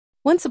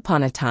Once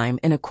upon a time,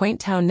 in a quaint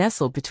town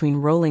nestled between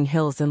rolling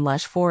hills and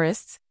lush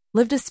forests,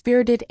 lived a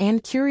spirited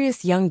and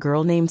curious young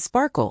girl named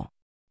Sparkle.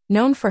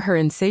 Known for her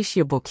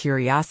insatiable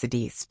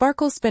curiosity,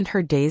 Sparkle spent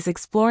her days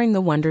exploring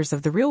the wonders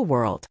of the real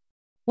world.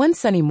 One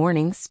sunny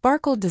morning,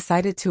 Sparkle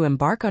decided to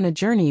embark on a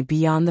journey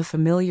beyond the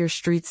familiar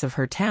streets of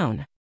her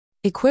town.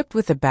 Equipped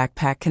with a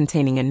backpack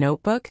containing a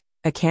notebook,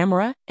 a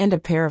camera, and a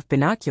pair of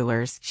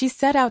binoculars, she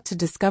set out to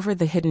discover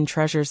the hidden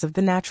treasures of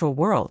the natural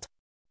world.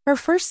 Her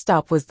first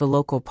stop was the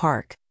local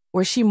park,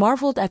 where she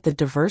marveled at the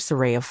diverse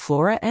array of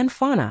flora and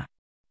fauna.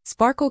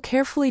 Sparkle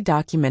carefully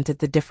documented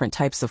the different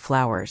types of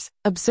flowers,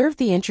 observed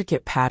the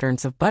intricate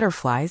patterns of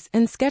butterflies,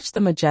 and sketched the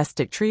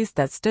majestic trees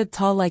that stood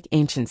tall like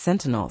ancient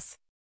sentinels.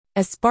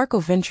 As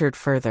Sparkle ventured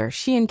further,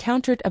 she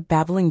encountered a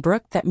babbling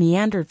brook that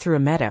meandered through a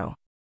meadow.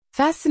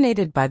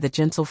 Fascinated by the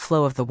gentle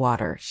flow of the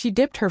water, she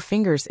dipped her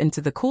fingers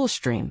into the cool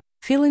stream,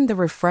 feeling the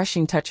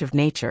refreshing touch of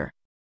nature.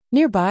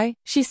 Nearby,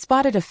 she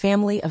spotted a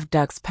family of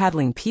ducks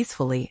paddling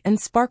peacefully,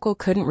 and Sparkle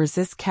couldn't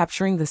resist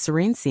capturing the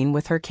serene scene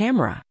with her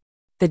camera.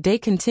 The day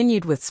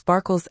continued with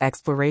Sparkle's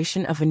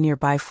exploration of a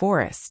nearby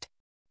forest.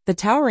 The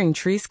towering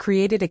trees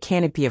created a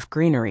canopy of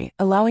greenery,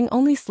 allowing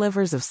only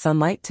slivers of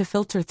sunlight to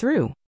filter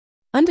through.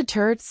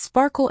 Undeterred,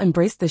 Sparkle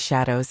embraced the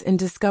shadows and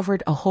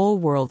discovered a whole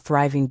world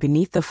thriving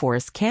beneath the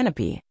forest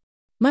canopy.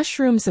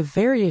 Mushrooms of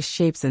various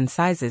shapes and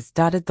sizes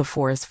dotted the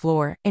forest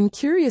floor, and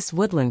curious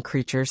woodland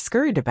creatures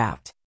scurried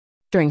about.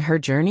 During her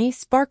journey,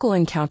 Sparkle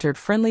encountered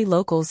friendly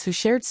locals who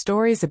shared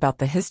stories about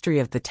the history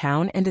of the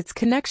town and its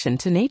connection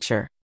to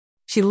nature.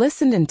 She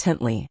listened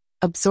intently,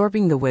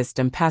 absorbing the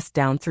wisdom passed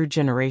down through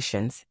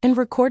generations, and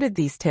recorded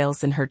these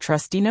tales in her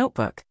trusty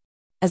notebook.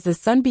 As the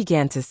sun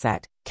began to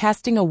set,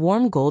 casting a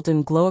warm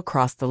golden glow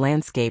across the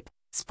landscape,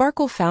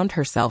 Sparkle found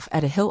herself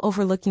at a hill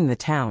overlooking the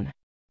town.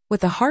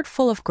 With a heart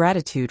full of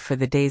gratitude for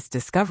the day's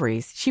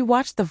discoveries, she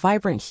watched the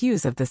vibrant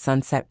hues of the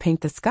sunset paint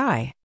the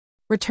sky.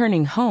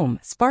 Returning home,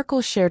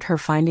 Sparkle shared her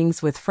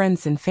findings with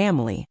friends and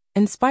family,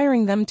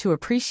 inspiring them to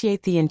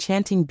appreciate the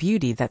enchanting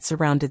beauty that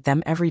surrounded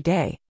them every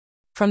day.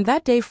 From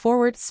that day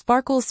forward,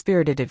 Sparkle's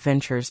spirited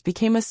adventures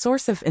became a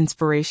source of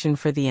inspiration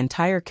for the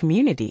entire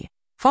community,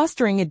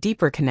 fostering a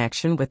deeper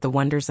connection with the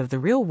wonders of the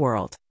real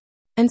world.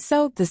 And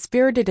so, the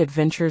spirited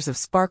adventures of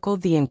Sparkle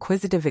the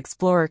Inquisitive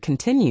Explorer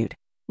continued,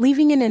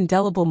 leaving an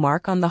indelible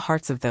mark on the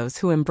hearts of those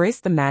who embrace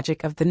the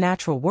magic of the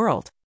natural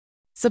world.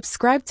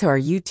 Subscribe to our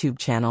YouTube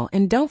channel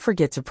and don't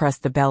forget to press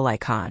the bell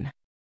icon.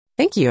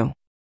 Thank you.